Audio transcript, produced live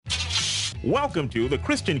Welcome to the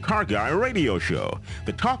Christian Car Guy Radio Show,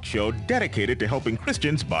 the talk show dedicated to helping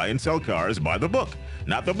Christians buy and sell cars by the book.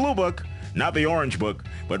 Not the blue book, not the orange book,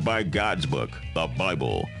 but by God's book, the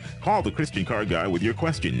Bible. Call the Christian Car Guy with your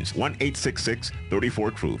questions,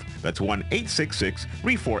 1-866-34-TRUTH. That's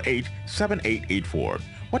 1-866-348-7884.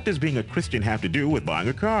 What does being a Christian have to do with buying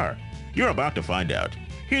a car? You're about to find out.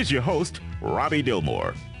 Here's your host, Robbie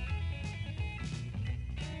Dilmore.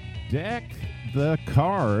 Deck the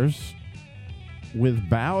cars with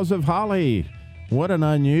boughs of holly. What an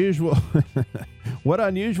unusual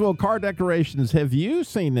car decorations have you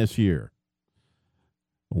seen this year?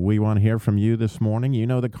 We want to hear from you this morning. You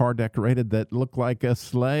know the car decorated that looked like a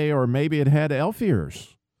sleigh, or maybe it had elf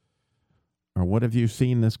ears. Or what have you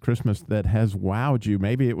seen this Christmas that has wowed you?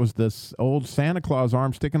 Maybe it was this old Santa Claus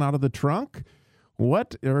arm sticking out of the trunk.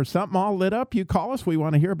 What, or something all lit up? You call us. We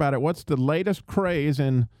want to hear about it. What's the latest craze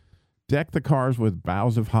in deck the cars with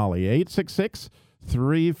boughs of holly?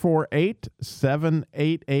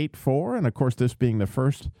 866-348-7884. And, of course, this being the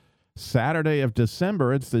first Saturday of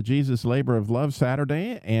December, it's the Jesus Labor of Love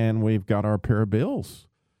Saturday, and we've got our pair of Bills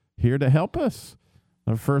here to help us.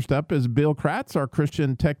 First up is Bill Kratz, our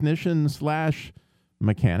Christian technician /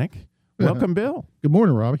 mechanic. Welcome, Bill. Good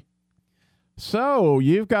morning, Robbie. So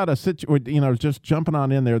you've got a just jumping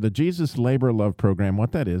on in there, the Jesus Labor of Love program.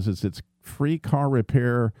 What that is it's free car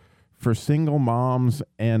repair for single moms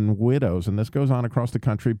and widows, and this goes on across the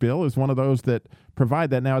country. Bill is one of those that provide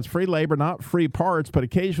that. Now, it's free labor, not free parts, but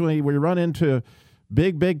occasionally we run into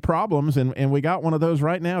big problems, and we got one of those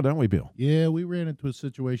right now, don't we, Bill? Yeah, we ran into a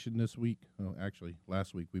situation this week. Actually,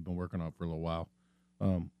 last week we've been working on it for a little while.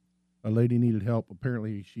 A lady needed help.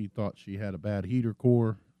 Apparently, she thought she had a bad heater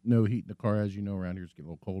core. No heat in the car. As you know, around here it's getting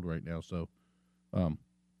a little cold right now, so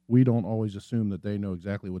we don't always assume that they know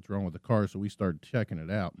exactly what's wrong with the car, so we started checking it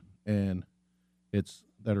out. And it's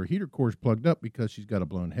that her heater core is plugged up because she's got a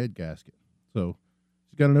blown head gasket. So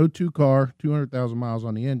she's got an O2 car, 200,000 miles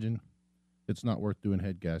on the engine. It's not worth doing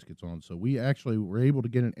head gaskets on. So we actually were able to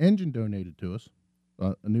get an engine donated to us,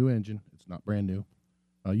 a new engine. It's not brand new.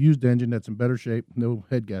 A used engine that's in better shape, no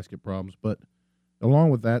head gasket problems. But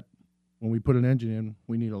along with that, when we put an engine in,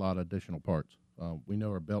 we need a lot of additional parts. We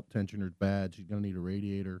know our belt tensioner's bad. She's going to need a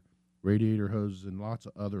radiator hoses, and lots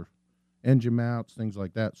of other engine mounts, things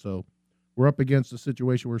like that. So we're up against a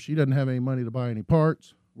situation where she doesn't have any money to buy any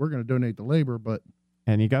parts. We're going to donate the labor, but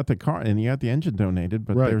and you got the car and you got the engine donated,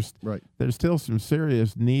 but there's still some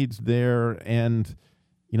serious needs there, and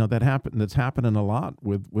that's happening a lot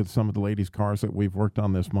with some of the ladies' cars that we've worked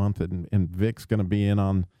on this month, and Vic's going to be in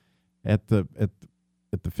on at the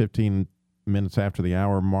 15 minutes after the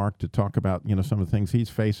hour mark to talk about some of the things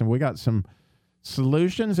he's facing. We got some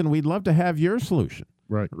solutions, and we'd love to have your solution.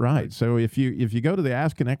 Right. So if you go to the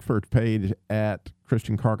Ask an Expert page at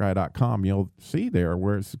ChristianCarGuy.com, you'll see there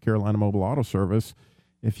where it's the Carolina Mobile Auto Service.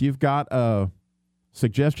 If you've got a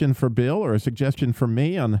suggestion for Bill or a suggestion for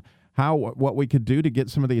me on what we could do to get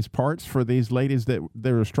some of these parts for these ladies that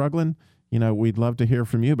are struggling, we'd love to hear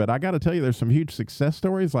from you. But I got to tell you, there's some huge success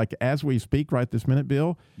stories. Like as we speak right this minute,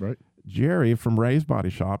 Bill, Jerry from Ray's Body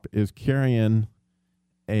Shop is carrying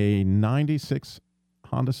a 96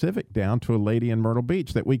 Honda Civic down to a lady in Myrtle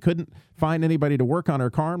Beach that we couldn't find anybody to work on her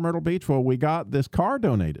car in Myrtle Beach. Well, we got this car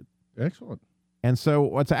donated. Excellent. And so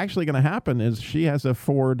what's actually going to happen is she has a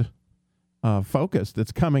Ford Focus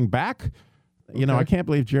that's coming back. Okay. I can't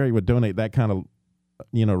believe Jerry would donate that kind of,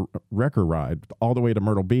 wrecker ride all the way to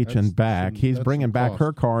Myrtle Beach and back. He's bringing back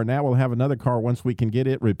her car. Now we'll have another car once we can get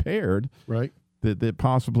it repaired. Right. That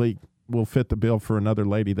possibly will fit the bill for another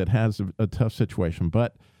lady that has a tough situation.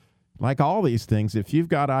 But like all these things, if you've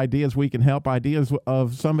got ideas, we can help, ideas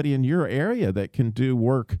of somebody in your area that can do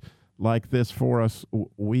work like this for us.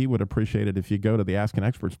 We would appreciate it if you go to the Ask an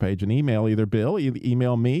Experts page and email either Bill,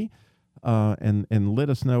 email me, and let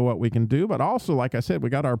us know what we can do. But also, like I said, we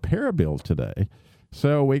got our pair of bills today.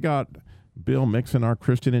 So we got Bill Mixon, our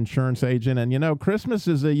Christian insurance agent. And, Christmas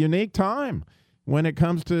is a unique time when it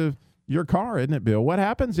comes to your car, isn't it, Bill? What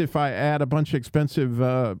happens if I add a bunch of expensive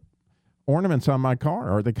ornaments on my car?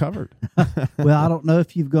 Are they covered? Well, I don't know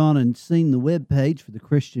if you've gone and seen the web page for the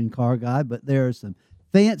Christian Car Guy, but there are some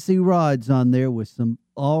fancy rods on there with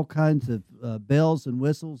all kinds of bells and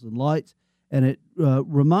whistles and lights. And it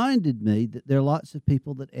reminded me that there are lots of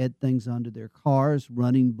people that add things onto their cars,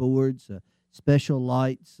 running boards, special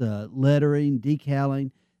lights, lettering,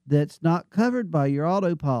 decaling, that's not covered by your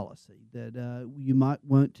auto policy that you might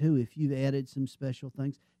want to if you've added some special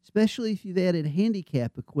things, especially if you've added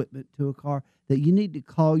handicap equipment to a car, that you need to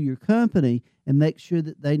call your company and make sure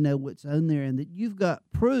that they know what's on there and that you've got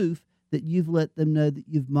proof that you've let them know that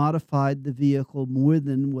you've modified the vehicle more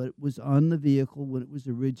than what was on the vehicle when it was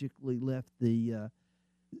originally left the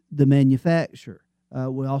manufacturer.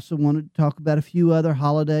 We also wanted to talk about a few other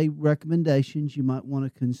holiday recommendations you might want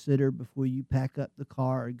to consider before you pack up the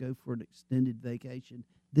car and go for an extended vacation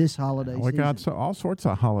this holiday season. We got all sorts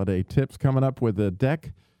of holiday tips coming up with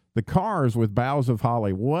the cars with boughs of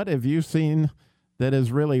holly. What have you seen that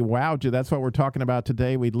has really wowed you? That's what we're talking about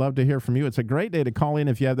today. We'd love to hear from you. It's a great day to call in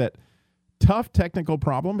if you have that tough technical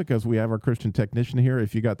problem, because we have our Christian technician here.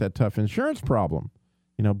 If you got that tough insurance problem,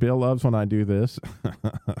 Bill loves when I do this.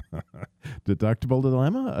 Deductible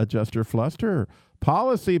dilemma, adjuster fluster,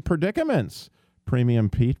 policy predicaments, premium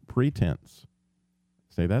pretense.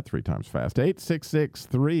 Say that 3 times fast.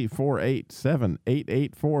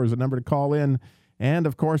 866-348-7884 is the number to call in. And,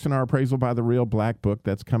 of course, in our Appraisal by the Real Black Book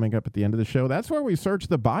that's coming up at the end of the show, that's where we search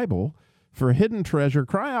the Bible for hidden treasure,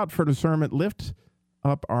 cry out for discernment, lift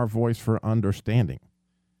up our voice for understanding.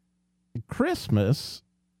 Christmas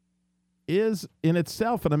is in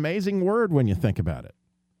itself an amazing word when you think about it,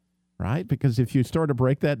 right? Because if you start to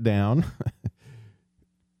break that down,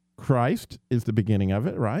 Christ is the beginning of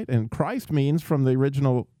it, right? And Christ means, from the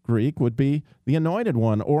original Greek, would be the anointed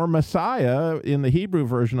one, or Messiah in the Hebrew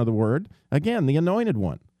version of the word, again, the anointed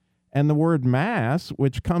one. And the word mass,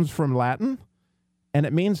 which comes from Latin, and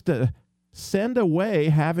it means to send away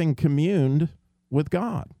having communed with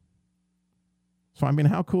God. So, I mean,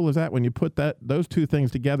 how cool is that when you put those two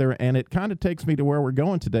things together? And it kind of takes me to where we're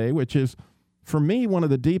going today, which is, for me, one of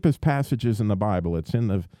the deepest passages in the Bible. It's in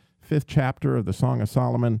the 5th chapter of the Song of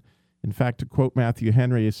Solomon. In fact, to quote Matthew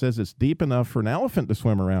Henry, it says it's deep enough for an elephant to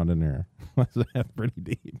swim around in there. That's pretty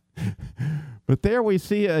deep. But there we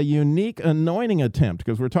see a unique anointing attempt,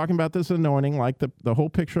 because we're talking about this anointing like the whole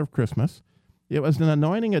picture of Christmas. It was an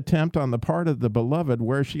anointing attempt on the part of the beloved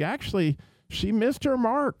where she missed her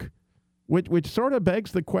mark, which sort of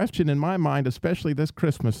begs the question in my mind, especially this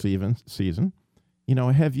Christmas season.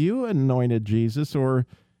 Have you anointed Jesus, or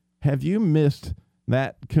have you missed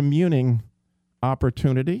that communing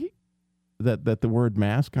opportunity that the word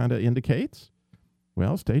mass kind of indicates?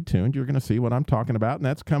 Well, stay tuned. You're going to see what I'm talking about, and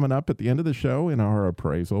that's coming up at the end of the show in our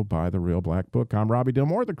Appraisal by the Real Black Book. I'm Robbie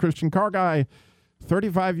Dilmore, the Christian Car Guy,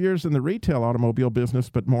 35 years in the retail automobile business,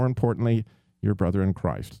 but more importantly, your brother in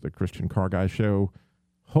Christ. The Christian Car Guy Show,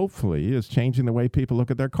 hopefully, is changing the way people look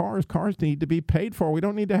at their cars. Cars need to be paid for. We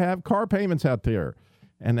don't need to have car payments out there.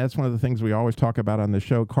 And that's one of the things we always talk about on the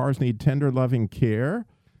show. Cars need tender, loving care,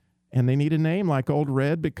 and they need a name like Old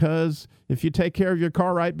Red, because if you take care of your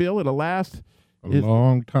car right, Bill, it'll last a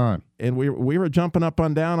long time. And we were jumping up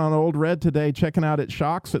and down on Old Red today, checking out its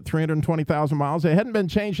shocks at 320,000 miles. It hadn't been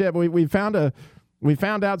changed yet, but we found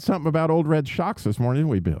out something about Old Red shocks this morning,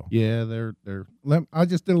 didn't we, Bill? Yeah, they're. I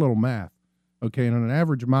just did a little math. Okay, and on an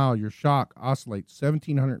average mile, your shock oscillates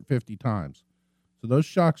 1,750 times. So those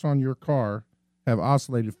shocks on your car have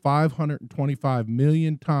oscillated 525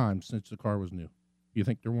 million times since the car was new. You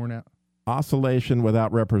think they're worn out? Oscillation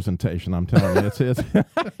without representation, I'm telling you. It's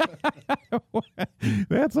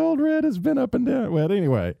that's Old Red has been up and down. Well,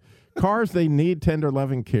 anyway, cars, they need tender,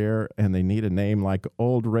 loving care, and they need a name like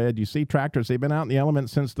Old Red. You see tractors, they've been out in the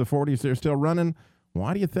elements since the 40s. They're still running.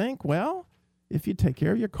 Why do you think? Well, if you take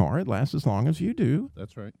care of your car, it lasts as long as you do.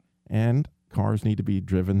 That's right. And cars need to be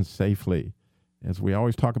driven safely. As we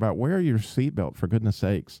always talk about, wear your seatbelt, for goodness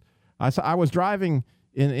sakes. I was driving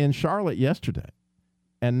in Charlotte yesterday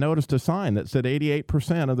and noticed a sign that said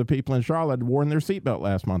 88% of the people in Charlotte had worn their seatbelt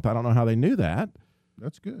last month. I don't know how they knew that.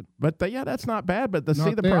 That's good. But that's not bad. But the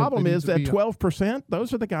problem is that 12%,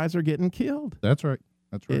 those are the guys that are getting killed. That's right.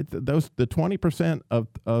 That's right. The 20%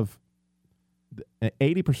 of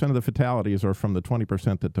 80% of the fatalities are from the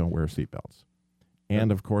 20% that don't wear seatbelts. And,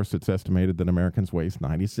 of course, it's estimated that Americans waste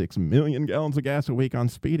 96 million gallons of gas a week on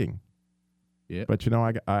speeding. Yeah. But,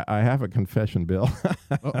 I have a confession, Bill.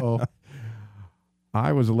 Uh-oh.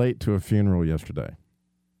 I was late to a funeral yesterday,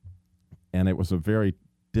 and it was a very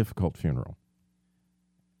difficult funeral.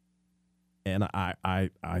 And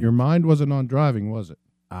Your mind wasn't on driving, was it?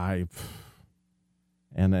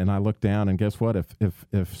 And I looked down, and guess what?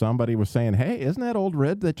 If somebody was saying, "Hey, isn't that Old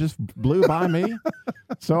Red that just blew by me?"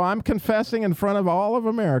 So I'm confessing in front of all of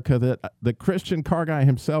America that the Christian Car Guy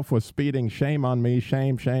himself was speeding. Shame on me,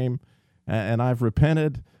 shame, shame. And I've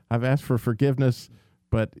repented. I've asked for forgiveness.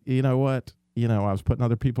 But you know what? I was putting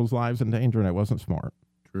other people's lives in danger, and it wasn't smart.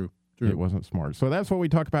 True. It wasn't smart. So that's what we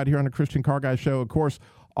talk about here on the Christian Car Guy Show. Of course,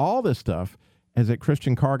 all this stuff is at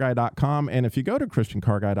ChristianCarGuy.com. And if you go to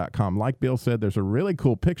ChristianCarGuy.com, like Bill said, there's a really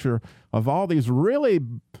cool picture of all these really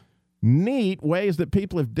neat ways that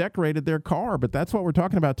people have decorated their car. But that's what we're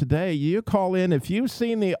talking about today. You call in if you've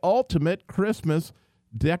seen the ultimate Christmas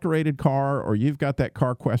decorated car, or you've got that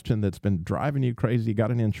car question that's been driving you crazy, you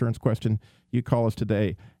got an insurance question, you call us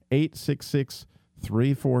today,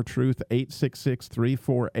 866-34-TRUTH,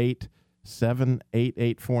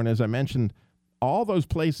 866-348-7884. And as I mentioned, all those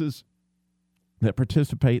places that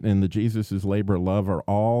participate in the Jesus is Labor of Love are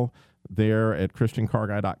all there at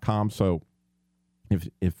ChristianCarGuy.com. So if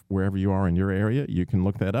wherever you are in your area, you can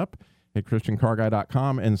look that up at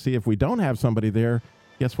ChristianCarGuy.com and see if we don't have somebody there.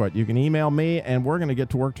 Guess what? You can email me, and we're going to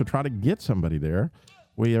get to work to try to get somebody there.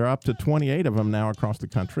 We are up to 28 of them now across the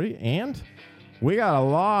country, and we got a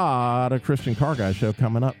lot of Christian Car Guy show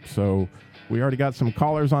coming up. So we already got some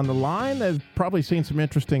callers on the line. They've probably seen some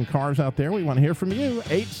interesting cars out there. We want to hear from you.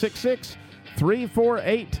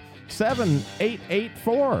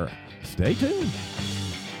 866-348-7884. Stay tuned.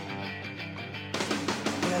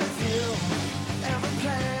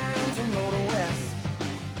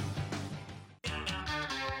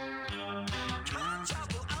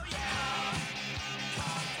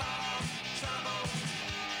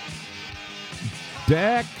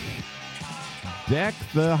 Deck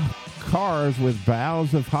the cars with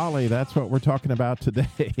boughs of holly. That's what we're talking about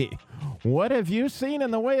today. What have you seen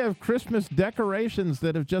in the way of Christmas decorations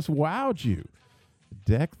that have just wowed you?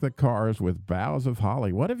 Deck the cars with boughs of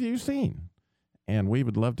holly. What have you seen? And we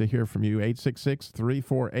would love to hear from you.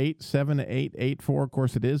 866-348-7884. Of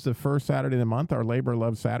course, it is the first Saturday of the month, our Labor of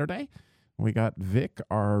Love Saturday. We got Vic,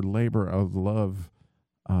 our Labor of Love,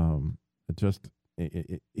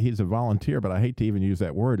 he's a volunteer, but I hate to even use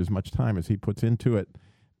that word, as much time as he puts into it.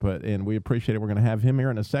 And we appreciate it. We're going to have him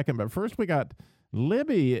here in a second. But first, we got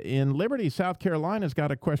Libby in Liberty, South Carolina, has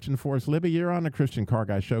got a question for us. Libby, you're on the Christian Car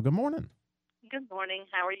Guy Show. Good morning. Good morning.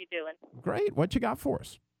 How are you doing? Great. What you got for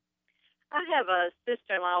us? I have a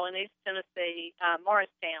sister-in-law in East Tennessee,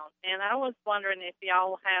 Morristown, and I was wondering if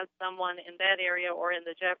y'all have someone in that area or in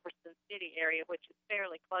the Jefferson City area, which is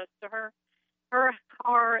fairly close to her. Her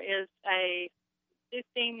car is a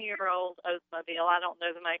 15-year-old Oldsmobile. I don't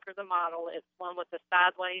know the maker or the model. It's one with a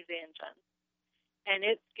sideways engine, and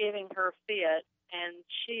it's giving her fit, and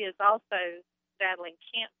she is also battling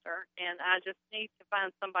cancer, and I just need to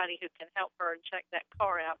find somebody who can help her and check that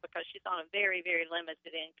car out because she's on a very, very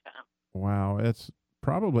limited income. Wow, it's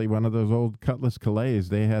probably one of those old Cutlass Calais.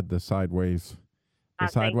 They had the sideways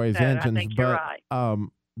engines. I think you're right.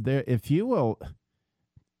 There, if you will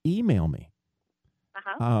email me,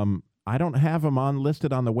 I don't have them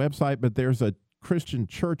listed on the website, but there's a Christian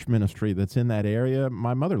church ministry that's in that area.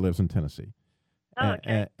 My mother lives in Tennessee. Oh,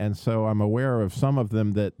 okay. And so I'm aware of some of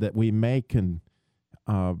them that we make. And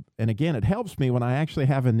again, it helps me when I actually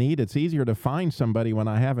have a need. It's easier to find somebody when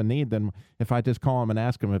I have a need than if I just call them and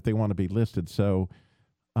ask them if they want to be listed. So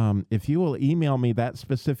if you will email me that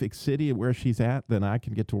specific city where she's at, then I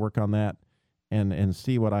can get to work on that and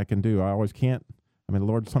see what I can do. I always can't. I mean, the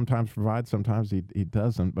Lord sometimes provides, sometimes he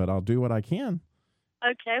doesn't, but I'll do what I can.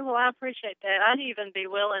 Okay, well, I appreciate that. I'd even be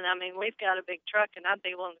willing. I mean, we've got a big truck, and I'd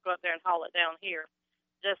be willing to go up there and haul it down here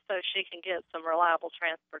just so she can get some reliable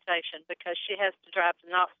transportation because she has to drive to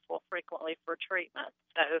Knoxville frequently for treatment.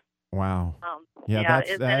 So, wow.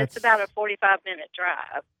 It's about a 45-minute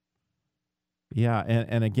drive. Yeah,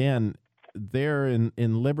 and again, they're in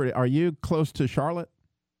Liberty. Are you close to Charlotte?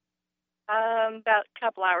 About a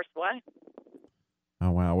couple hours away. Oh,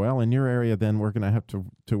 wow. Well, in your area, then we're going to have to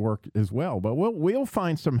work as well. But we'll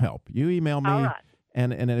find some help. You email me. All right.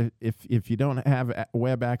 And if you don't have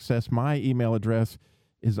web access, my email address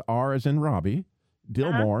is R as in Robbie,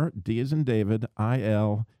 Dillmore, D as in David,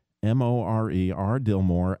 ILMORE, R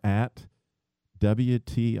Dillmore, at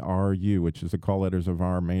WTRU, which is the call letters of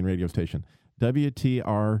our main radio station,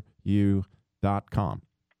 WTRU.com.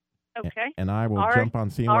 Okay. And I will jump on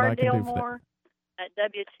seeing what I can do for that. Dillmore at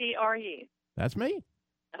WTRU. That's me.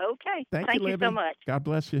 Okay. Thank you, Libby. So much. God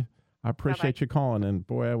bless you. I appreciate you calling. And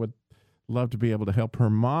boy, I would love to be able to help her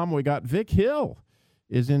mom. We got Vic Hill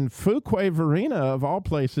is in Fuquay Varina, of all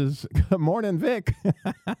places. Good morning, Vic.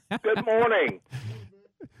 Good morning.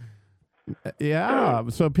 Yeah.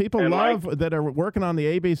 So people that are working on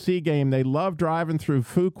the ABC game, they love driving through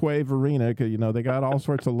Fuquay Varina because, they got all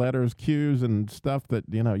sorts of letters, Q's, and stuff that,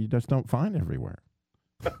 you just don't find everywhere.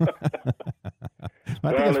 I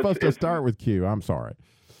think it's supposed to start with Q. I'm sorry.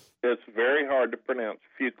 It's very hard to pronounce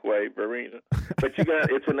Fuquay Varina, but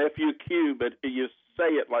it's an F-U-Q, but you say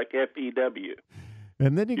it like F-E-W.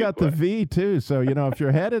 And then you got the V too. So if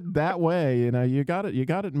you're headed that way, you got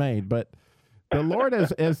it made. But the Lord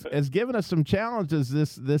has given us some challenges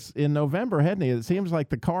this in November, hasn't He? It seems like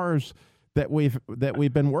the cars that we've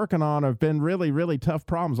been working on have been really, really tough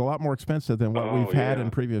problems, a lot more expensive than what we've had in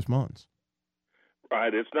previous months.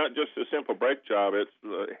 Right. It's not just a simple brake job. It's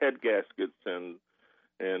head gaskets and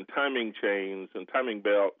timing chains and timing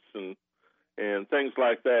belts and things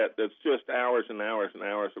like that. That's just hours and hours and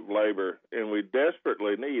hours of labor. And we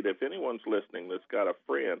desperately need, if anyone's listening that's got a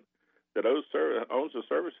friend that owns a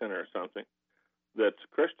service center or something, that's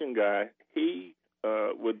a Christian guy, he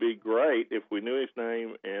would be great if we knew his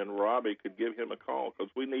name and Robbie could give him a call,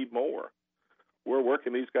 because we need more. We're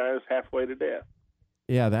working these guys halfway to death.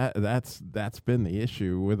 Yeah, that's been the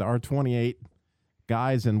issue with our 28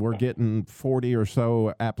 guys, and we're getting 40 or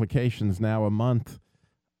so applications now a month.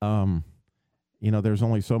 There's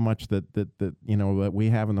only so much that we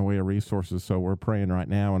have in the way of resources, so we're praying right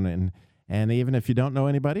now, and even if you don't know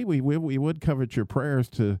anybody, we would covet your prayers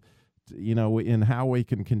to in how we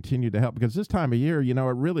can continue to help, because this time of year, it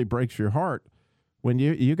really breaks your heart when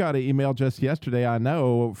you got an email just yesterday, I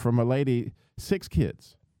know, from a lady, 6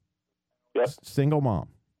 kids, single mom.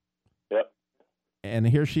 Yep. And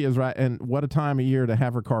here she is, right, and what a time of year to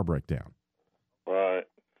have her car break down. Right.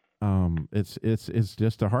 It's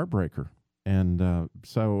just a heartbreaker. And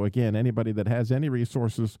so, again, anybody that has any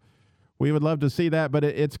resources, we would love to see that. But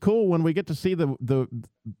it's cool when we get to see the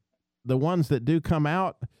ones that do come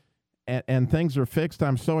out and things are fixed.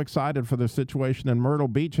 I'm so excited for the situation in Myrtle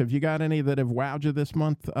Beach. Have you got any that have wowed you this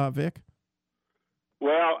month, Vic?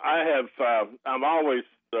 Well, I have. I'm always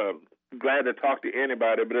glad to talk to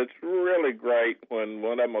anybody, but it's really great when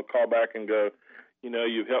one of them will call back and go,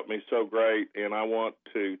 you've helped me so great, and I want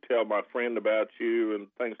to tell my friend about you and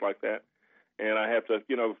things like that. And I have to,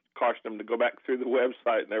 caution them to go back through the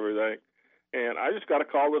website and everything. And I just got a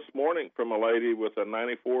call this morning from a lady with a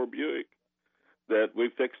 94 Buick that we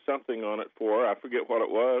fixed something on it for her. I forget what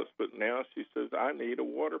it was, but now she says, I need a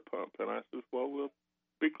water pump. And I says, well, we'll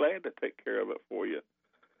be glad to take care of it for you.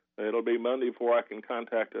 And it'll be Monday before I can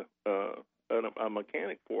contact a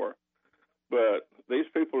mechanic for her. But these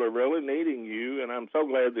people are really needing you, and I'm so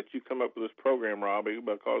glad that you come up with this program, Robbie,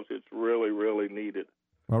 because it's really, really needed.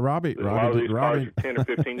 Well, Robbie, a lot of these cars are 10 or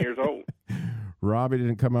 15 years old. Robbie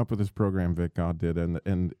didn't come up with this program, Vic. God did,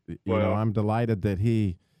 and I'm delighted that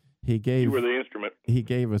he gave. You were the instrument. He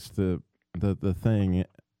gave us the thing,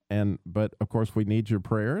 but of course we need your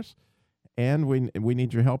prayers, and we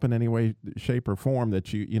need your help in any way, shape, or form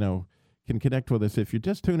that you can connect with us. If you're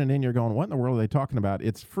just tuning in, you're going, what in the world are they talking about?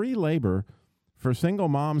 It's free labor for single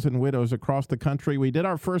moms and widows across the country. We did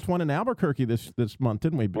our first one in Albuquerque this month,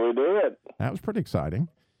 didn't we? We did. That was pretty exciting.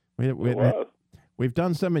 We've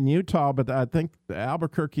done some in Utah, but I think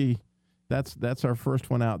Albuquerque, that's our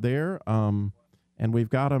first one out there. And we've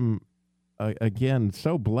got them, again,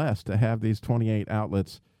 so blessed to have these 28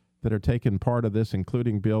 outlets that are taking part of this,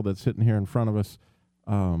 including Bill that's sitting here in front of us,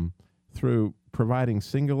 through providing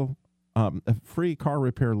free car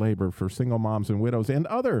repair labor for single moms and widows and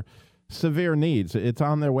other severe needs. It's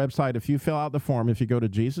on their website. If you fill out the form, if you go to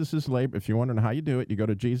Jesus's Labor, if you're wondering how you do it, you go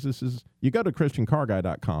to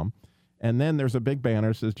ChristianCarGuy.com, and then there's a big banner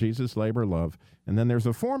that says Jesus, Labor, Love, and then there's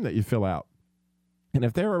a form that you fill out. And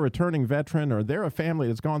if they're a returning veteran or they're a family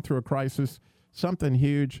that's gone through a crisis, something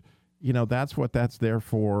huge, that's what that's there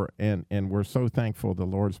for. And we're so thankful the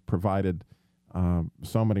Lord's provided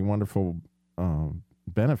so many wonderful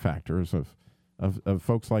benefactors of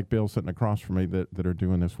folks like Bill sitting across from me that are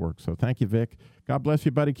doing this work. So thank you, Vic. God bless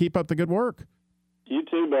you, buddy. Keep up the good work. You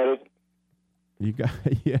too, buddy. You got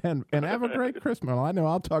and have a great Christmas. Well, I know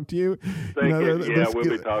I'll talk to you. Thank you. We'll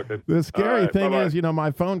be talking. The scary thing is, my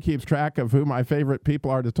phone keeps track of who my favorite people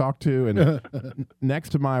are to talk to, and next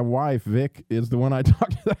to my wife, Vic, is the one I talk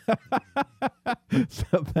to.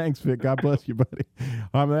 So thanks, Vic. God bless you, buddy.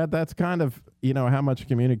 That's kind of how much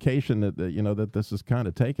communication that this is kind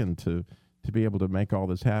of taken to be able to make all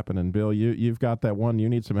this happen. And Bill, you've got that one you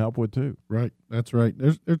need some help with too. Right. That's right.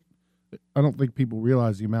 I don't think people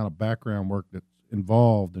realize the amount of background work that's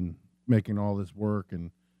involved in making all this work.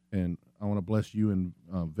 And I want to bless you and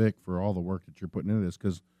Vic for all the work that you're putting into this,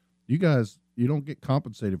 because you guys, you don't get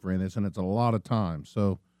compensated for any of this, and it's a lot of time.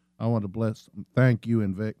 So I want to thank you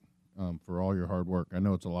and Vic for all your hard work. I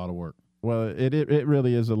know it's a lot of work. Well, it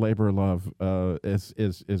really is a labor of love, as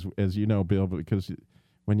you know, Bill, because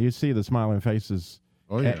when you see the smiling faces,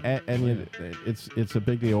 it's a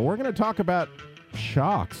big deal. We're going to talk about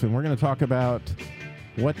shocks, and we're going to talk about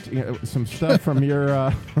some stuff from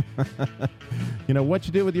your, what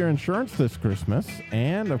you do with your insurance this Christmas,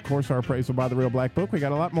 and of course our appraisal by the Real Black Book. We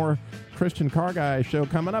got a lot more Christian Car Guy show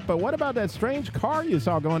coming up. But what about that strange car you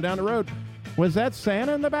saw going down the road? Was that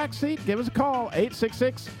Santa in the back seat? Give us a call,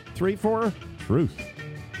 866-34-TRUTH.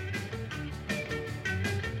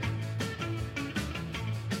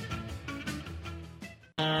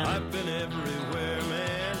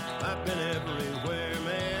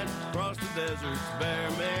 deserts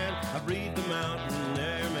bare, man. I breathe the mountain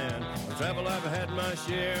air, man. On travel I've had my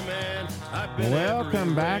share, man. I've been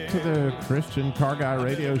Welcome back to the Christian Car Guy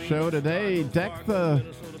Radio Show. Today, deck the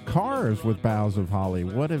cars with boughs of holly.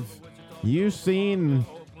 What have you seen?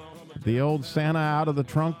 The old Santa out of the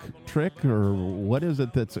trunk trick, or what is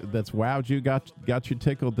it that's wowed you, got you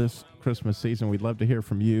tickled this Christmas season? We'd love to hear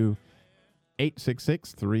from you.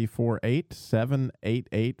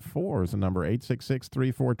 866-348-7884 is the number,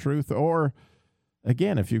 866-34-TRUTH. Or,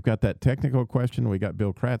 again, if you've got that technical question, we got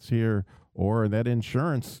Bill Kratz here, or that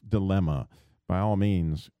insurance dilemma, by all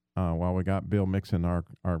means, while we got Bill mixing our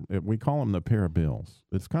we call them the pair of bills.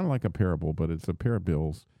 It's kind of like a parable, but it's a pair of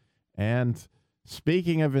bills. And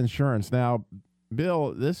speaking of insurance, now,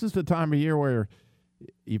 Bill, this is the time of year where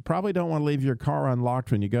you probably don't want to leave your car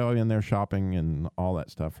unlocked when you go in there shopping and all that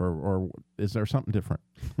stuff, or is there something different?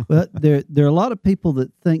 Well, there are a lot of people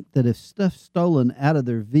that think that if stuff's stolen out of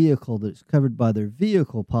their vehicle, that it's covered by their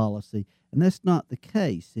vehicle policy, and that's not the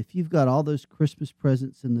case. If you've got all those Christmas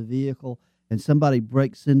presents in the vehicle and somebody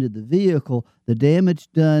breaks into the vehicle, the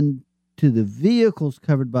damage done to the vehicle's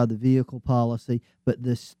covered by the vehicle policy, but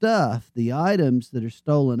the stuff, the items that are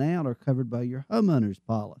stolen out are covered by your homeowner's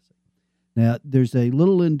policy. Now, there's a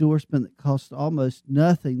little endorsement that costs almost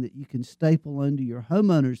nothing that you can staple under your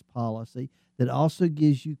homeowner's policy that also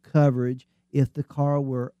gives you coverage if the car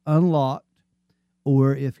were unlocked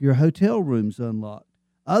or if your hotel room's unlocked.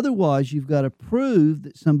 Otherwise, you've got to prove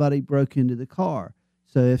that somebody broke into the car.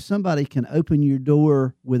 So if somebody can open your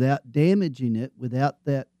door without damaging it, without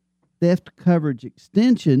that theft coverage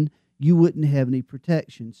extension, you wouldn't have any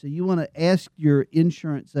protection. So you want to ask your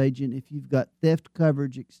insurance agent if you've got theft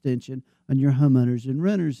coverage extension on your homeowners and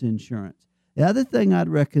renters insurance. The other thing I'd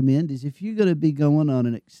recommend is if you're going to be going on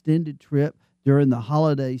an extended trip during the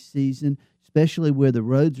holiday season, especially where the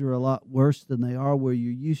roads are a lot worse than they are where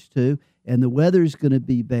you're used to, and the weather's going to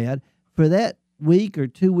be bad, for that week or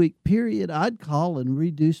 2 week period, I'd call and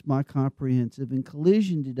reduce my comprehensive and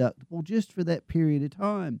collision deductible just for that period of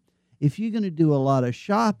time. If you're going to do a lot of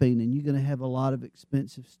shopping and you're going to have a lot of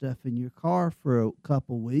expensive stuff in your car for a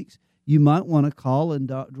couple weeks, you might want to call and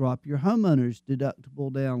drop your homeowner's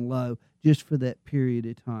deductible down low just for that period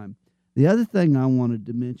of time. The other thing I wanted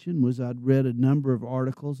to mention was I'd read a number of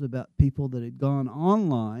articles about people that had gone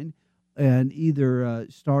online and either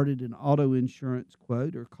started an auto insurance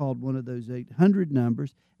quote or called one of those 800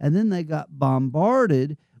 numbers, and then they got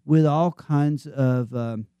bombarded with all kinds of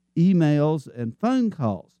emails and phone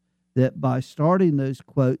calls. That by starting those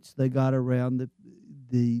quotes, they got around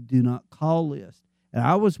the do not call list. And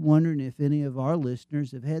I was wondering if any of our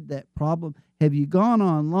listeners have had that problem. Have you gone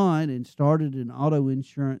online and started an auto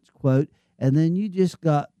insurance quote, and then you just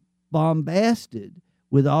got bombarded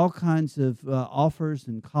with all kinds of offers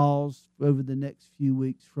and calls over the next few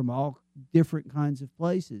weeks from all different kinds of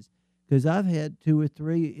places? Because I've had 2 or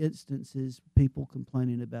 3 instances, people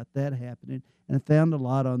complaining about that happening, and I found a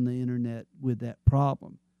lot on the internet with that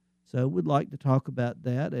problem. So we'd like to talk about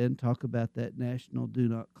that and talk about that national do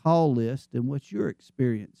not call list and what your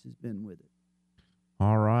experience has been with it.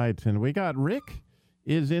 All right. And we got Rick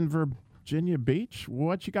is in Virginia Beach.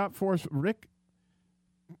 What you got for us, Rick?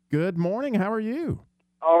 Good morning. How are you?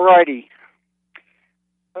 All righty.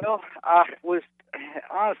 Well, I was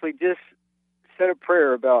honestly just said a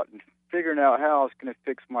prayer about figuring out how I was going to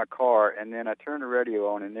fix my car, and then I turned the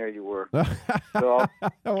radio on, and there you were. So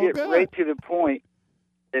I'll get right to the point.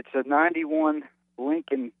 It's a 91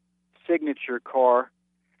 Lincoln Signature car.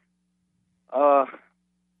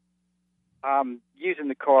 I'm using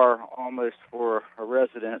the car almost for a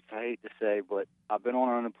residence, I hate to say, but I've been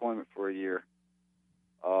on unemployment for a year.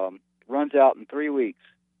 Runs out in 3 weeks,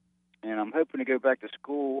 and I'm hoping to go back to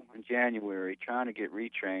school in January, trying to get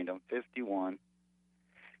retrained. I'm 51.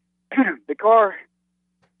 The car,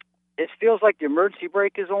 it feels like the emergency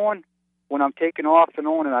brake is on when I'm taking off and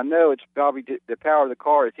on, and I know it's probably the power of the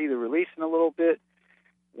car. It's either releasing a little bit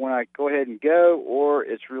when I go ahead and go, or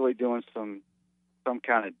it's really doing some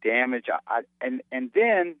kind of damage. And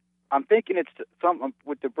then I'm thinking it's something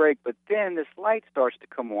with the brake, but then this light starts to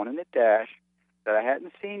come on in the dash that I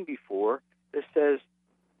hadn't seen before. That says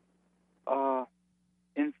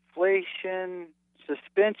inflation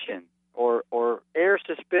suspension or air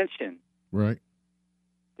suspension. Right.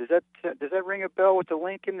 Does that ring a bell with the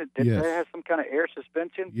Lincoln? Yes. That has some kind of air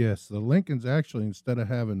suspension? Yes, the Lincolns actually, instead of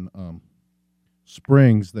having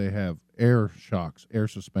springs, they have air shocks, air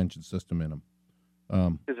suspension system in them.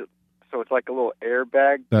 So it's like a little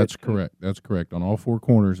airbag? That's correct. That's correct on all 4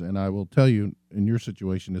 corners. And I will tell you, in your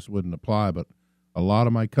situation, this wouldn't apply, but a lot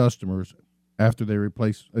of my customers, after they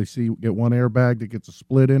get one airbag that gets a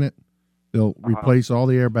split in it, They'll replace all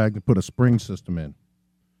the airbags and put a spring system in,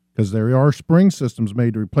 because there are spring systems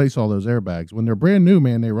made to replace all those airbags. When they're brand new,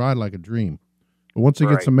 man, they ride like a dream. But once they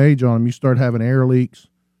get some age on them, you start having air leaks,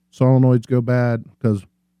 solenoids go bad, because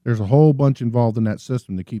there's a whole bunch involved in that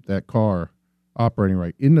system to keep that car operating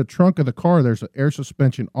right. In the trunk of the car, there's an air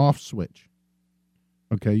suspension off switch.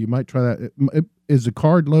 Okay, you might try that. Is the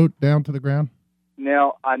car low down to the ground?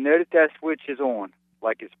 Now, I know that switch is on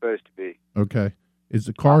like it's supposed to be. Okay. Is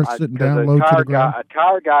the car sitting down low to the ground? A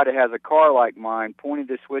tire guy that has a car like mine pointed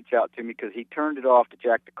the switch out to me because he turned it off to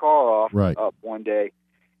jack the car off up one day,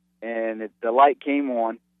 and the light came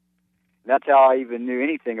on. That's how I even knew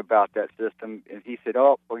anything about that system. And he said,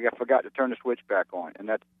 "Oh, well, I forgot to turn the switch back on," and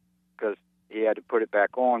that's because he had to put it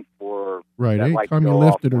back on for Anytime you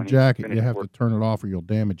lift it or jack it, you have to turn it off or you'll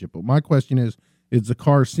damage it. But my question is the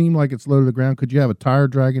car seem like it's low to the ground? Could you have a tire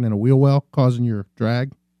dragging and a wheel well causing your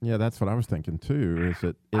drag? Yeah, that's what I was thinking too.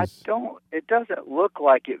 It doesn't look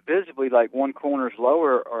like it visibly, like one corner's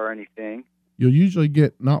lower or anything. You'll usually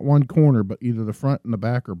get not one corner, but either the front and the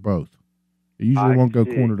back or both. It usually won't go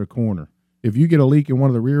corner to corner. If you get a leak in one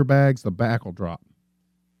of the rear bags, the back will drop.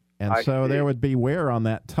 And there would be wear on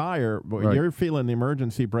that tire. But you're feeling the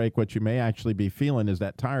emergency brake. What you may actually be feeling is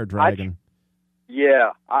that tire dragging.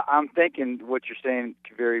 I'm thinking what you're saying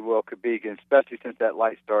very well could be, especially since that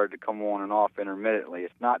light started to come on and off intermittently.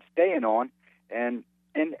 It's not staying on, and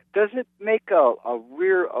does it make a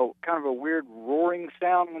kind of a weird roaring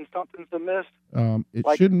sound when something's amiss? It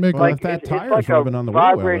shouldn't make if that tire's rubbing on the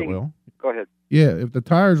wheel well, it will. Go ahead. Yeah, if the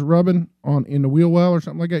tire's rubbing in the wheel well or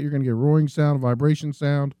something like that, you're going to get a roaring sound, a vibration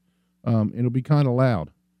sound. It'll be kind of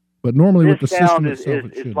loud. But normally with the system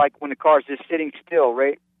itself, it's like when the car's just sitting still,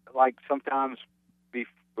 right? Like sometimes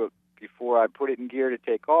before I put it in gear to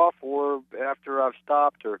take off, or after I've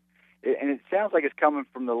stopped, and it sounds like it's coming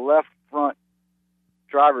from the left front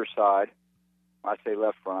driver's side. I say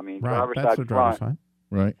left front, I mean driver's side front.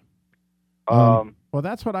 Right. Well,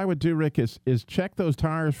 that's what I would do, Rick. Is check those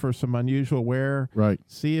tires for some unusual wear. Right.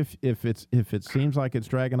 See if it seems like it's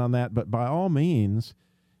dragging on that. But by all means,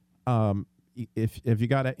 if you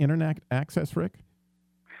got an internet access, Rick.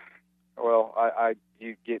 Well,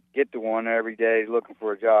 you get to one every day looking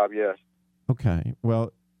for a job. Yes. Okay.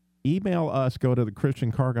 Well, email us. Go to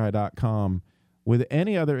thechristiancarguy.com with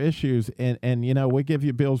any other issues, and we give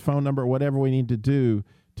you Bill's phone number, whatever we need to do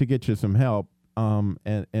to get you some help.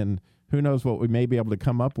 And who knows what we may be able to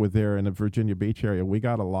come up with there in the Virginia Beach area. We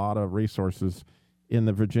got a lot of resources in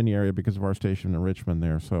the Virginia area because of our station in Richmond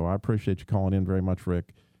there. So I appreciate you calling in very much,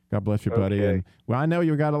 Rick. God bless you, buddy. And I know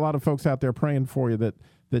you got a lot of folks out there praying for you that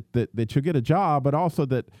you'll get a job, but also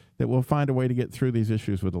that we'll find a way to get through these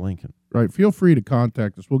issues with the Lincoln. Right. Feel free to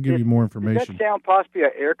contact us. We'll give you more information. Does that sound possibly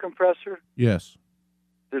an air compressor? Yes.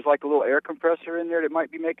 There's like a little air compressor in there that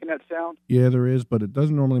might be making that sound? Yeah, there is, but it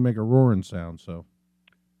doesn't normally make a roaring sound, so.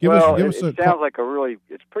 It sounds like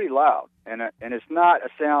it's pretty loud, and it's not a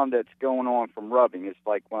sound that's going on from rubbing. It's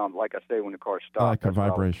like, like I say, when the car stops. Like a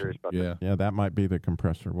vibration. Yeah, that might be the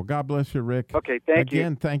compressor. Well, God bless you, Rick. Okay, thank you.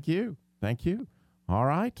 Again, thank you. Thank you. All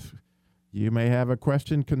right. You may have a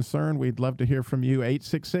question, concern. We'd love to hear from you.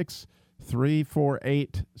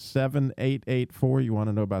 866-348-7884. You want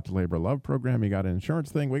to know about the Labor Love Program. You got an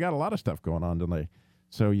insurance thing. We got a lot of stuff going on today.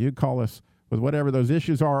 So you call us with whatever those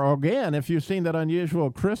issues are. Again, if you've seen that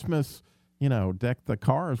unusual Christmas, deck the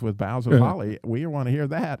cars with boughs of holly, we want to hear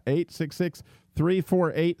that.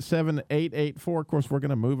 866-348-7884. Of course, we're going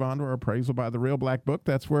to move on to our appraisal by the Real Black Book.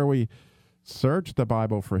 That's where we search the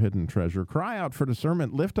Bible for hidden treasure, cry out for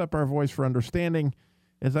discernment, lift up our voice for understanding.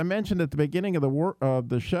 As I mentioned at the beginning of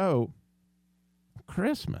the show,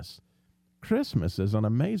 Christmas is an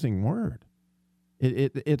amazing word.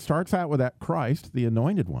 It starts out with that Christ, the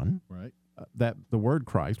anointed one. Right. That the word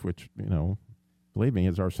Christ, which, believe me,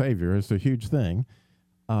 is our Savior, is a huge thing.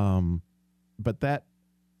 But that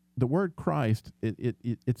the word Christ,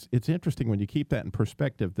 it's interesting when you keep that in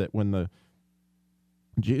perspective, that when the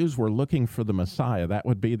Jews were looking for the Messiah, that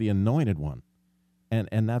would be the anointed one.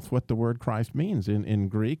 And that's what the word Christ means. In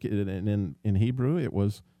Greek and in Hebrew, it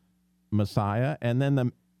was Messiah. And then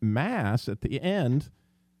the Mass at the end,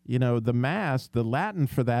 the Mass, the Latin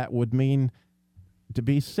for that would mean to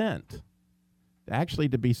be sent. Actually,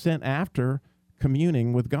 to be sent after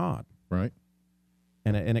communing with God. Right.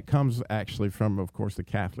 And it comes actually from, of course, the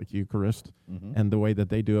Catholic Eucharist and the way that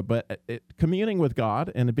they do it. But communing with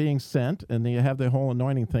God and being sent, and then you have the whole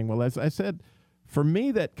anointing thing. Well, as I said, for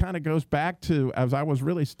me, that kind of goes back to, as I was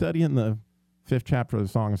really studying the 5th chapter of the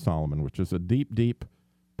Song of Solomon, which is a deep, deep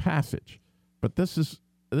passage. But this is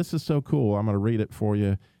so cool. I'm going to read it for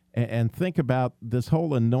you and think about this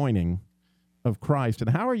whole anointing of Christ.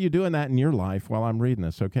 And how are you doing that in your life while I'm reading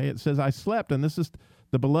this, okay? It says, I slept, and this is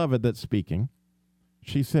the beloved that's speaking.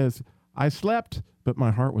 She says, I slept, but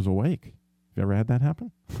my heart was awake. Have you ever had that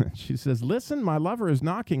happen? She says, listen, my lover is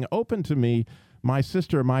knocking. Open to me, my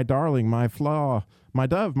sister, my darling, my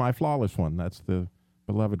dove, my flawless one. That's the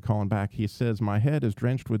beloved calling back. He says, my head is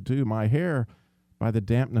drenched with dew, my hair by the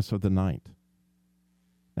dampness of the night.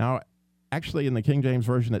 Now, actually, in the King James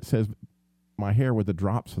Version, it says, my hair with the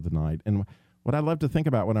drops of the night. And what I love to think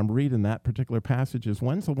about when I'm reading that particular passage is,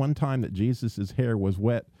 when's the one time that Jesus' hair was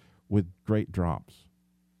wet with great drops?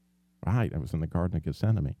 Right, it was in the Garden of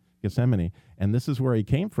Gethsemane. And this is where he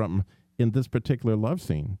came from in this particular love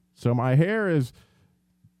scene. So my hair is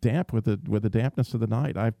damp with the dampness of the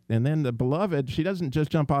night. And then the beloved, she doesn't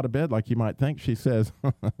just jump out of bed like you might think. She says,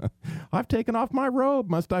 I've taken off my robe.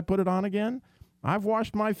 Must I put it on again? I've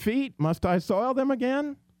washed my feet. Must I soil them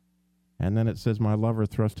again? And then it says, my lover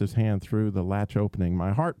thrust his hand through the latch opening.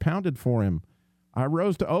 My heart pounded for him. I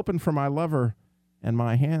rose to open for my lover, and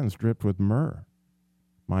my hands dripped with myrrh,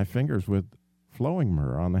 my fingers with flowing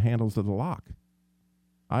myrrh on the handles of the lock.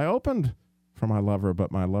 I opened for my lover,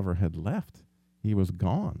 but my lover had left. He was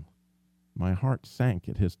gone. My heart sank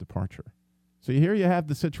at his departure. So here you have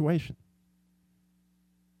the situation.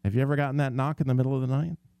 Have you ever gotten that knock in the middle of the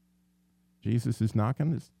night? Jesus is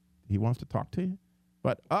knocking. He wants to talk to you.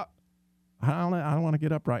 But I don't want to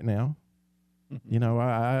get up right now. You know,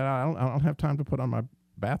 I don't have time to put on my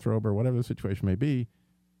bathrobe or whatever the situation may be.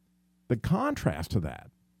 The contrast to that,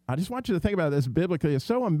 I just want you to think about this biblically. It's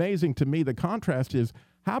so amazing to me. The contrast is,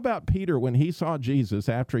 how about Peter when he saw Jesus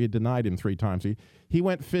after he had denied him 3 times? He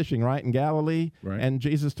went fishing, right, in Galilee, right. And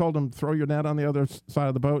Jesus told him, throw your net on the other side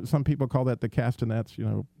of the boat. Some people call that the castanets, you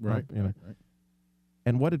know. Right. Right.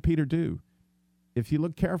 And what did Peter do? If you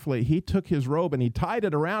look carefully, he took his robe and he tied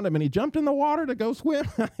it around him and he jumped in the water to go swim.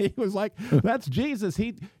 He was like, that's Jesus.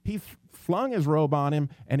 He flung his robe on him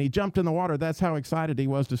and he jumped in the water. That's how excited he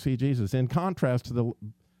was to see Jesus. In contrast to the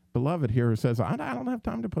beloved here who says, I don't have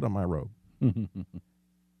time to put on my robe.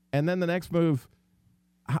 And then the next move,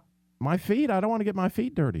 my feet, I don't want to get my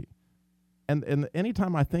feet dirty. And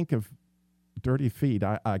anytime I think of dirty feet,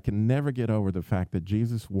 I can never get over the fact that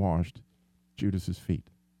Jesus washed Judas's feet.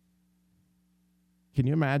 Can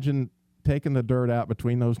you imagine taking the dirt out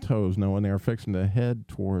between those toes, knowing they're fixing to head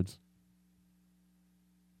towards,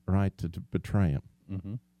 right, to betray him?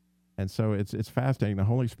 Mm-hmm. And so it's fascinating. The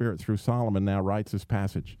Holy Spirit, through Solomon, now writes this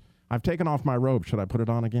passage. I've taken off my robe. Should I put it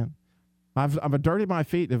on again? I've dirtied my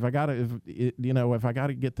feet. If I got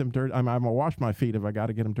to get them dirty, I'm gonna wash my feet if I got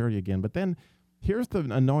to get them dirty again. But then here's the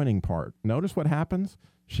anointing part. Notice what happens.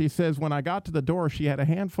 She says, when I got to the door, she had a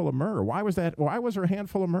handful of myrrh. Why was that? Why was her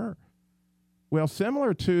handful of myrrh? Well,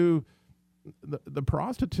 similar to the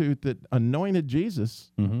prostitute that anointed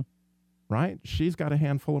Jesus, mm-hmm. right? She's got a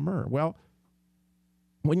handful of myrrh. Well,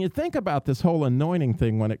 when you think about this whole anointing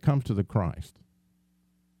thing when it comes to the Christ,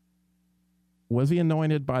 was he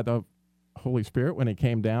anointed by the Holy Spirit when he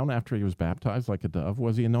came down after he was baptized like a dove?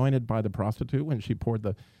 Was he anointed by the prostitute when she poured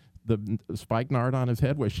the spikenard on his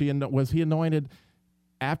head? Was he anointed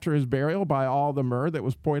after his burial by all the myrrh that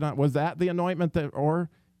was poured on? Was that the anointment or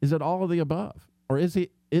is it all of the above? Or is he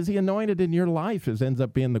anointed in your life? As ends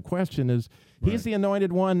up being the question is, right. He's the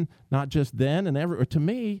anointed one, not just then and ever. To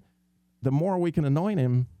me, the more we can anoint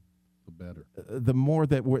him, the better. The more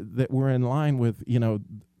that we're in line with,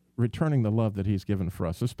 returning the love that he's given for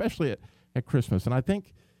us, especially at Christmas. And I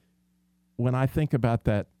think when I think about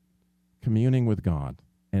that communing with God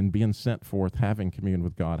and being sent forth, having communed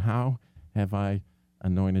with God, how have I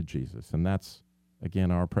anointed Jesus? And that's, again,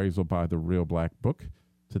 our appraisal by the Real Black Book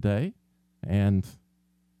today. And,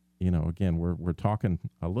 again, we're talking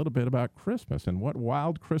a little bit about Christmas and what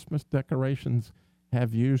wild Christmas decorations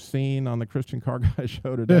have you seen on the Christian Car Guy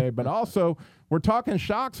show today. But also, we're talking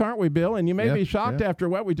shocks, aren't we, Bill? And you may be shocked after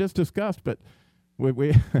what we just discussed, but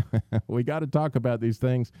we got to talk about these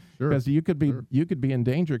things because you could be in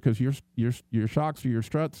danger because your shocks or your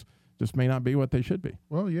struts just may not be what they should be.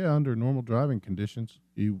 Well, yeah, under normal driving conditions,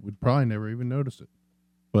 you would probably never even notice it.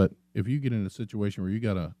 But if you get in a situation where you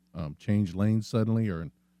got to change lanes suddenly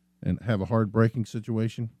and have a hard braking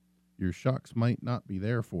situation, your shocks might not be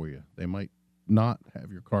there for you. They might not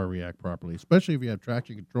have your car react properly, especially if you have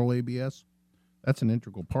traction control ABS. That's an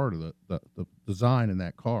integral part of the design in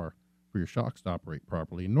that car for your shocks to operate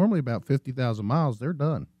properly. And normally about 50,000 miles, they're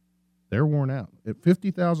done. They're worn out. At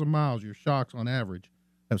 50,000 miles, your shocks on average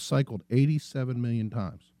have cycled 87 million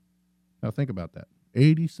times. Now think about that.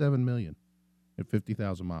 87 million at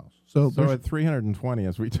 50,000 miles. So at 320,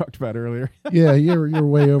 as we talked about earlier. Yeah, you're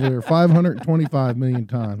way over there. 525 million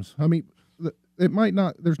times. I mean, it might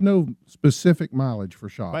not. There's no specific mileage for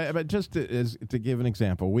shocks. But just to give an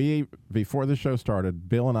example, before the show started,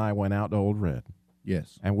 Bill and I went out to Old Red.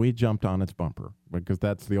 Yes. And we jumped on its bumper because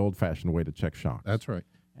that's the old-fashioned way to check shocks. That's right.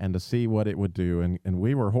 And to see what it would do. And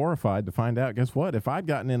we were horrified to find out, guess what? If I'd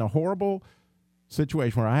gotten in a horrible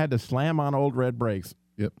situation where I had to slam on Old Red brakes.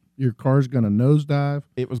 Yep. Your car's going to nosedive.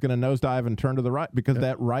 It was going to nosedive and turn to the right because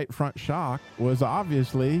that right front shock was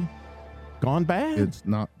obviously gone bad. It's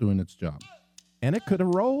not doing its job. And it could have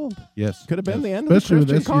rolled. Yes. Could have been the end of the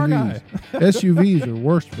Christian car guy. SUVs are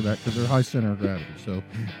worse for that because they're high center of gravity. So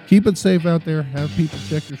keep it safe out there. Have people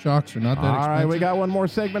check your shocks. They're not that expensive. All right, we got one more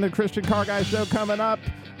segment of Christian Car Guy Show coming up.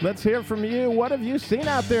 Let's hear from you. What have you seen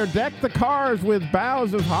out there? Deck the cars with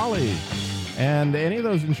boughs of holly. And any of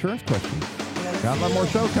those insurance questions. Got a lot more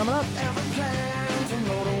show coming up.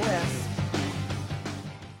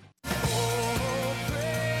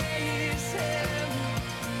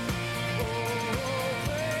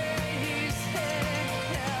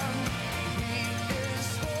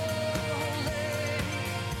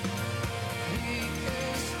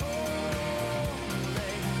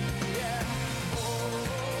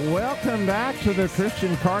 Welcome back to the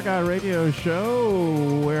Christian Car Guy Radio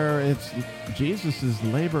Show, where it's Jesus'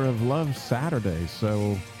 Labor of Love Saturday.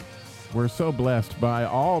 So we're so blessed by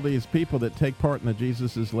all these people that take part in the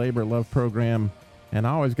Jesus' Labor of Love program. And I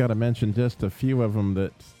always got to mention just a few of them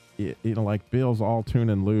that, like Bill's All Tune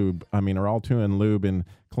and Lube. All Tune and Lube in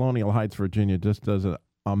Colonial Heights, Virginia, just does an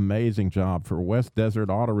amazing job for West Desert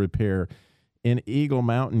Auto Repair in Eagle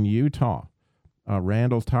Mountain, Utah.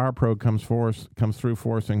 Randall's Tire Pro comes through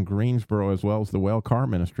for us in Greensboro, as well as the Well Car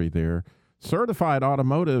Ministry there. Certified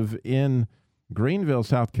Automotive in Greenville,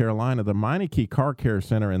 South Carolina. The Meineke Car Care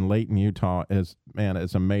Center in Layton, Utah. It's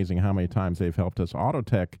amazing how many times they've helped us.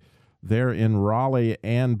 Autotech there in Raleigh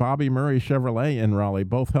and Bobby Murray Chevrolet in Raleigh,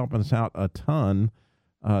 both helping us out a ton.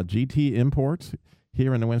 GT Imports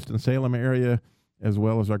here in the Winston-Salem area, as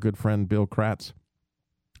well as our good friend Bill Kratz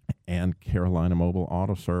and Carolina Mobile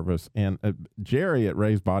Auto Service, and Jerry at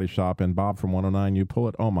Ray's Body Shop, and Bob from 109 You Pull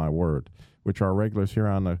It, oh my word, which are regulars here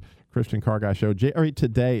on the Christian Car Guy Show. Jerry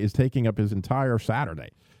today is taking up his entire Saturday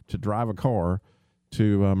to drive a car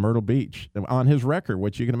to Myrtle Beach on his record,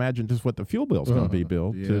 which you can imagine just what the fuel bill is going to be,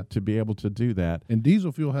 Bill, to be able to do that. And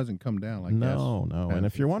diesel fuel hasn't come down like that. No. And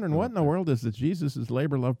if you're wondering what in the world is the Jesus'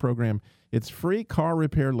 Labor Love program, it's free car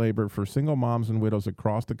repair labor for single moms and widows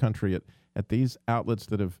across the country at these outlets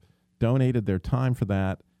that have donated their time for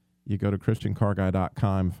that. You go to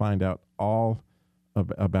ChristianCarGuy.com, find out all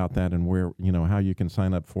about that and where, how you can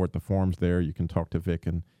sign up for it. The form's there. You can talk to Vic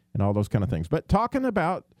and all those kind of things. But talking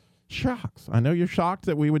about shocks, I know you're shocked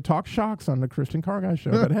that we would talk shocks on the Christian Car Guy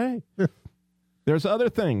Show, but hey, there's other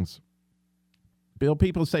things. Bill,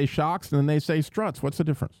 people say shocks and then they say struts. What's the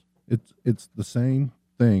difference? It's the same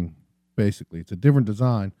thing, basically. It's a different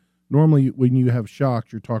design. Normally, when you have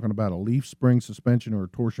shocks, you're talking about a leaf spring suspension or a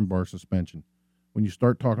torsion bar suspension. When you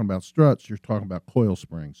start talking about struts, you're talking about coil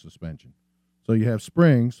spring suspension. So you have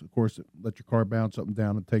springs, of course, that let your car bounce up and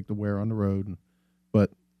down and take the wear on the road.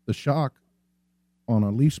 But the shock on a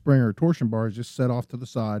leaf spring or a torsion bar is just set off to the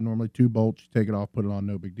side. Normally 2 bolts, you take it off, put it on,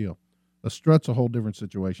 no big deal. A strut's a whole different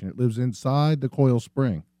situation. It lives inside the coil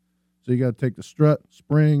spring. So you got to take the strut,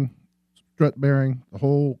 spring, strut bearing, the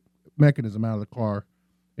whole mechanism out of the car,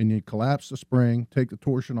 and you collapse the spring, take the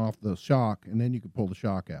torsion off the shock, and then you can pull the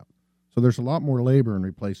shock out. So there's a lot more labor in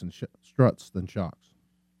replacing struts than shocks.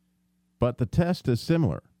 But the test is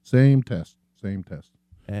similar. Same test.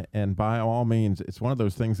 And by all means, it's one of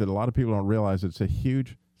those things that a lot of people don't realize it's a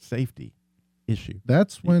huge safety issue.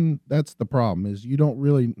 That's the problem, is you don't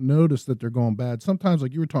really notice that they're going bad. Sometimes,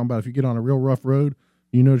 like you were talking about, if you get on a real rough road,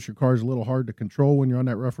 you notice your car's a little hard to control when you're on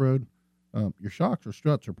that rough road. Your shocks or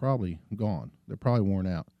struts are probably gone. They're probably worn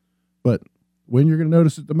out. But when you're going to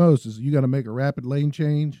notice it the most is you got to make a rapid lane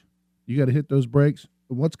change. You got to hit those brakes.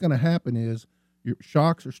 But what's going to happen is your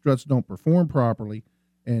shocks or struts don't perform properly,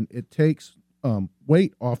 and it takes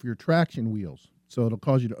weight off your traction wheels. So it'll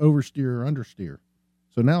cause you to oversteer or understeer.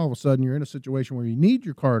 So now all of a sudden you're in a situation where you need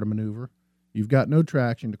your car to maneuver. You've got no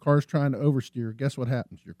traction. The car's trying to oversteer. Guess what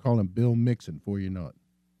happens? You're calling Bill Mixon before you know it.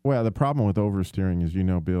 Well, the problem with oversteering, as you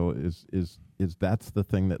know, Bill, is that's the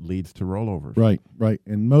thing that leads to rollovers. Right.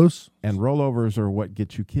 And rollovers are what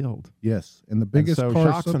get you killed. Yes, and the biggest so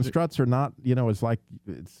shocks and struts are not. It's like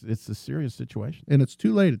it's a serious situation, and it's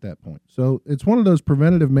too late at that point. So it's one of those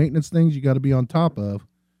preventative maintenance things you got to be on top of,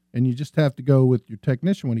 and you just have to go with your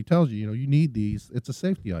technician when he tells you, you need these. It's a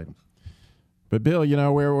safety item. But Bill,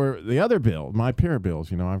 where we're the other Bill, my peer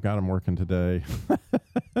Bills, I've got them working today.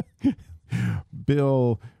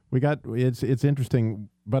 Bill, it's interesting.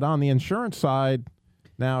 But on the insurance side,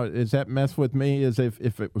 now, is that mess with me as if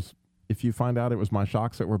you find out it was my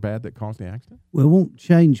shocks that were bad that caused the accident? Well, it won't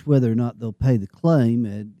change whether or not they'll pay the claim.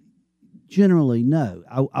 And generally, no.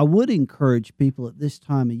 I would encourage people at this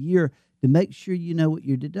time of year to make sure you know what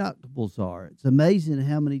your deductibles are. It's amazing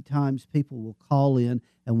how many times people will call in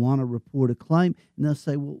and want to report a claim, and they'll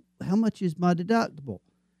say, well, how much is my deductible?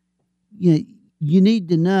 You need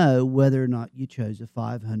to know whether or not you chose a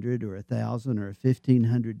 $500 or $1,000 or a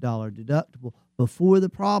 $1,500 deductible before the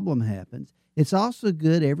problem happens. It's also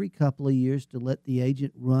good every couple of years to let the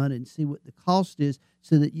agent run and see what the cost is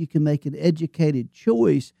so that you can make an educated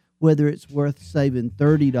choice whether it's worth saving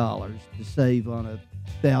 $30 to save on a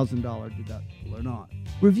 $1,000 deductible or not.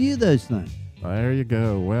 Review those things. There you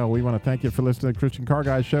go. Well, we want to thank you for listening to the Christian Car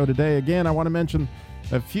Guy Show today. Again, I want to mention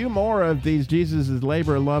a few more of these Jesus'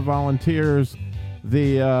 Labor of Love volunteers.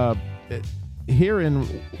 Here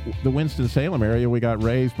in the Winston-Salem area, we got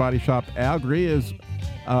Ray's Body Shop, Al Gria's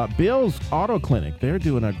Bill's Auto Clinic. They're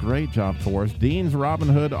doing a great job for us. Dean's Robin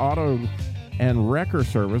Hood Auto and Wrecker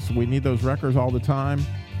Service. We need those wreckers all the time.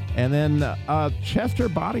 And then Chester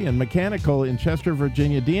Body and Mechanical in Chester,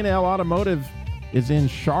 Virginia. D&L Automotive is in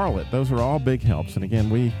Charlotte. Those are all big helps. And again,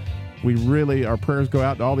 we really, our prayers go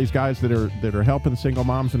out to all these guys that are helping single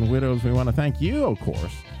moms and widows. We want to thank you, of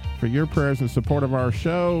course, for your prayers and support of our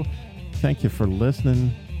show. Thank you for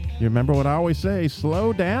listening. You remember what I always say,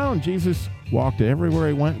 slow down. Jesus walked everywhere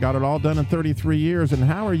he went, got it all done in 33 years. And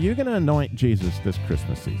how are you going to anoint Jesus this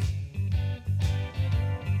Christmas season?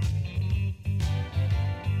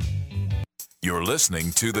 You're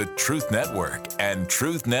listening to the Truth Network and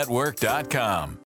truthnetwork.com.